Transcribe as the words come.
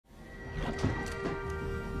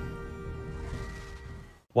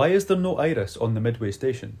Why is there no iris on the Midway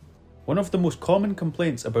Station? One of the most common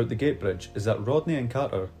complaints about the gate bridge is that Rodney and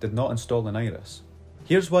Carter did not install an iris.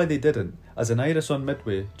 Here's why they didn't, as an iris on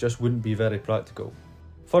Midway just wouldn't be very practical.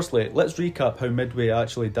 Firstly, let's recap how Midway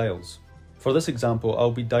actually dials. For this example,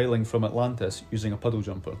 I'll be dialing from Atlantis using a puddle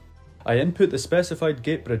jumper. I input the specified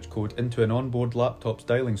gate bridge code into an onboard laptop's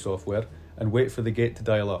dialing software and wait for the gate to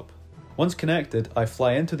dial up. Once connected, I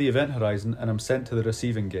fly into the event horizon and am sent to the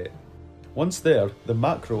receiving gate. Once there, the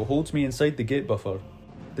macro holds me inside the gate buffer.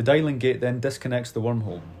 The dialing gate then disconnects the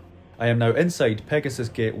wormhole. I am now inside Pegasus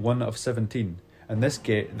Gate 1 of 17, and this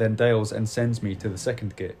gate then dials and sends me to the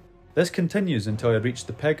second gate. This continues until I reach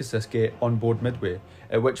the Pegasus Gate on board Midway,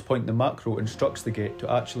 at which point the macro instructs the gate to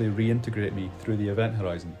actually reintegrate me through the event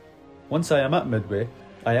horizon. Once I am at Midway,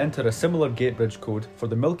 I enter a similar gate bridge code for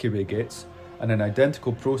the Milky Way gates, and an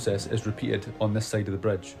identical process is repeated on this side of the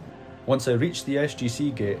bridge. Once I reach the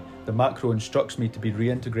SGC gate, the macro instructs me to be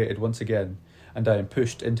reintegrated once again, and I am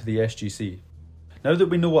pushed into the SGC. Now that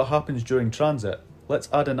we know what happens during transit, let's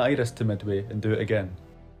add an iris to Midway and do it again.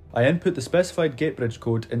 I input the specified gate bridge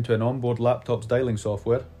code into an onboard laptop's dialing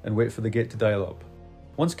software and wait for the gate to dial up.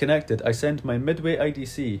 Once connected, I send my Midway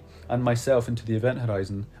IDC and myself into the event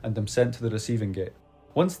horizon and am sent to the receiving gate.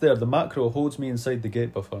 Once there, the macro holds me inside the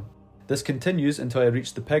gate buffer. This continues until I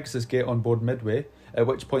reach the Pegasus Gate on board Midway, at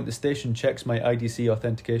which point the station checks my IDC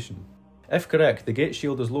authentication. If correct, the gate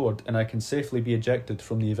shield is lowered and I can safely be ejected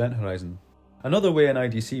from the event horizon. Another way an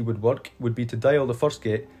IDC would work would be to dial the first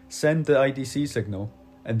gate, send the IDC signal,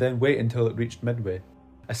 and then wait until it reached Midway.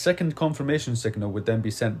 A second confirmation signal would then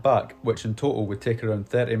be sent back, which in total would take around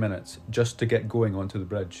 30 minutes just to get going onto the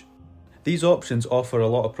bridge. These options offer a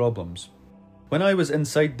lot of problems. When I was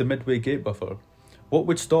inside the Midway gate buffer, what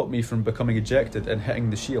would stop me from becoming ejected and hitting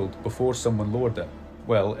the shield before someone lowered it?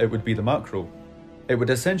 Well, it would be the macro. It would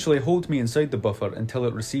essentially hold me inside the buffer until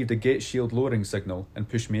it received a gate shield lowering signal and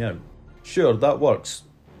push me out. Sure, that works,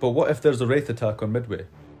 but what if there's a Wraith attack on Midway?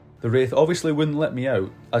 The Wraith obviously wouldn't let me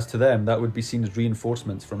out, as to them that would be seen as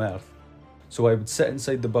reinforcements from Earth. So I would sit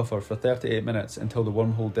inside the buffer for 38 minutes until the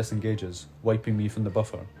wormhole disengages, wiping me from the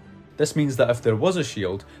buffer. This means that if there was a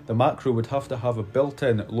shield, the macro would have to have a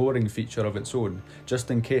built-in lowering feature of its own, just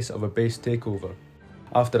in case of a base takeover.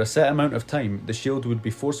 After a set amount of time, the shield would be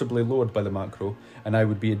forcibly lowered by the macro, and I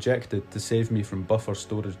would be ejected to save me from buffer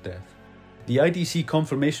storage death. The IDC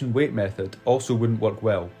confirmation wait method also wouldn't work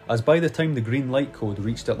well, as by the time the green light code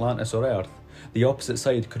reached Atlantis or Earth, the opposite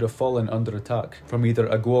side could have fallen under attack from either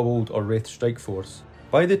a Goa'uld or Wraith strike force.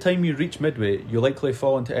 By the time you reach Midway, you likely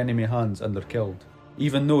fall into enemy hands and are killed.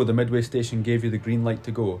 Even though the Midway Station gave you the green light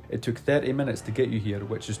to go, it took 30 minutes to get you here,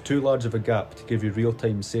 which is too large of a gap to give you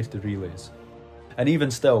real-time safety relays. And even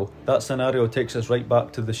still, that scenario takes us right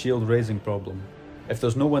back to the shield raising problem. If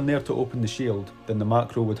there's no one there to open the shield, then the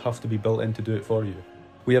macro would have to be built in to do it for you.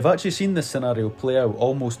 We have actually seen this scenario play out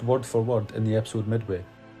almost word for word in the episode Midway.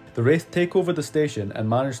 The Wraith take over the station and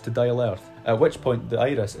manage to dial Earth, at which point the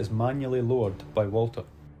iris is manually lowered by Walter.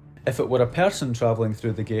 If it were a person travelling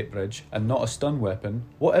through the gate bridge and not a stun weapon,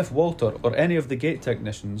 what if Walter or any of the gate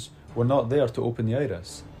technicians were not there to open the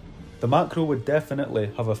iris? The macro would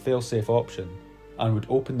definitely have a failsafe option, and would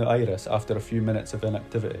open the iris after a few minutes of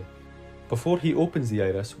inactivity. Before he opens the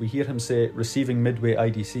iris, we hear him say receiving Midway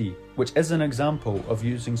IDC, which is an example of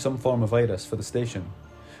using some form of iris for the station,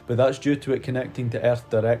 but that's due to it connecting to Earth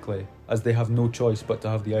directly, as they have no choice but to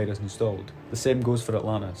have the iris installed. The same goes for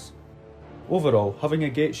Atlantis. Overall, having a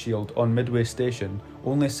gate shield on Midway Station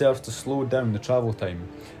only serves to slow down the travel time,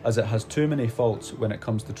 as it has too many faults when it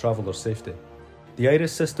comes to traveller safety. The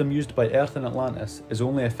iris system used by Earth and Atlantis is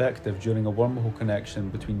only effective during a wormhole connection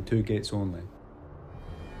between two gates only.